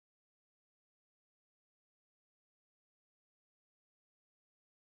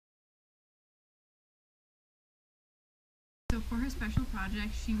for her special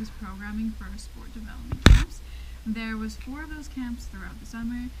project, she was programming for sport development camps. There was 4 of those camps throughout the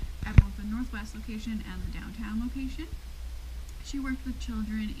summer at both the Northwest location and the downtown location. She worked with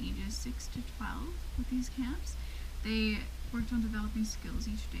children ages 6 to 12 with these camps. They worked on developing skills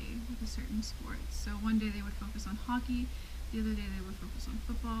each day with a certain sport. So one day they would focus on hockey, the other day they would focus on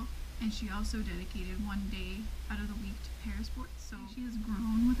football, and she also dedicated one day out of the week to parasports. So she has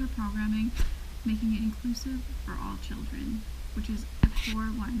grown with her programming, making it inclusive for all children, which is a core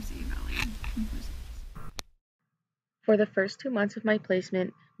YMCA value, inclusiveness. For the first 2 months of my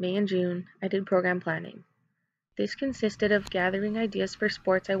placement, May and June, I did program planning. This consisted of gathering ideas for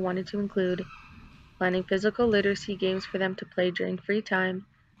sports I wanted to include, planning physical literacy games for them to play during free time,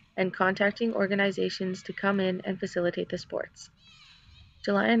 and contacting organizations to come in and facilitate the sports.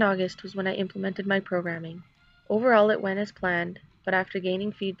 July and August was when I implemented my programming. Overall, it went as planned, but after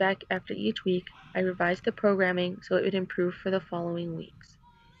gaining feedback after each week, I revised the programming so it would improve for the following weeks.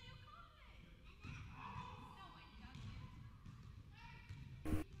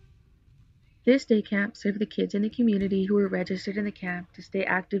 This day camp served the kids in the community who were registered in the camp to stay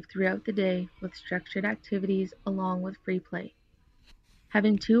active throughout the day with structured activities along with free play.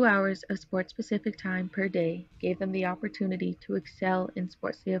 Having 2 hours of sport-specific time per day gave them the opportunity to excel in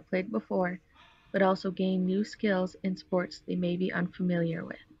sports they have played before, but also gain new skills in sports they may be unfamiliar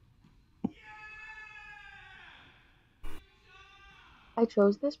with. I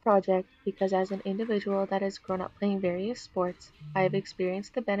chose this project because as an individual that has grown up playing various sports, I have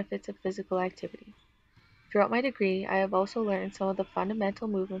experienced the benefits of physical activity. Throughout my degree, I have also learned some of the fundamental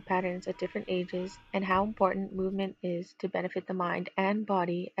movement patterns at different ages and how important movement is to benefit the mind and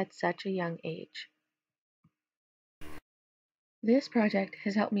body at such a young age. This project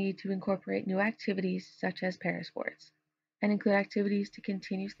has helped me to incorporate new activities such as parasports and include activities to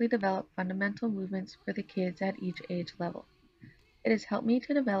continuously develop fundamental movements for the kids at each age level. It has helped me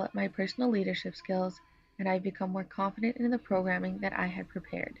to develop my personal leadership skills, and I've become more confident in the programming that I had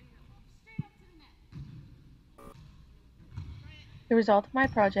prepared. The result of my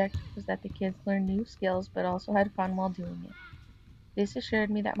project was that the kids learned new skills but also had fun while doing it. This assured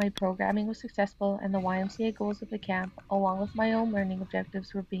me that my programming was successful and the YMCA goals of the camp, along with my own learning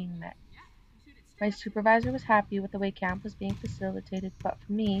objectives, were being met. My supervisor was happy with the way camp was being facilitated, but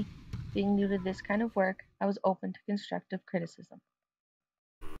for me, being new to this kind of work, I was open to constructive criticism.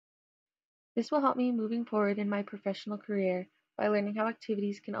 This will help me moving forward in my professional career by learning how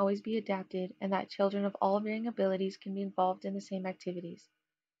activities can always be adapted and that children of all varying abilities can be involved in the same activities.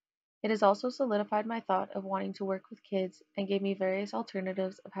 It has also solidified my thought of wanting to work with kids and gave me various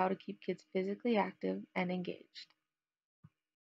alternatives of how to keep kids physically active and engaged.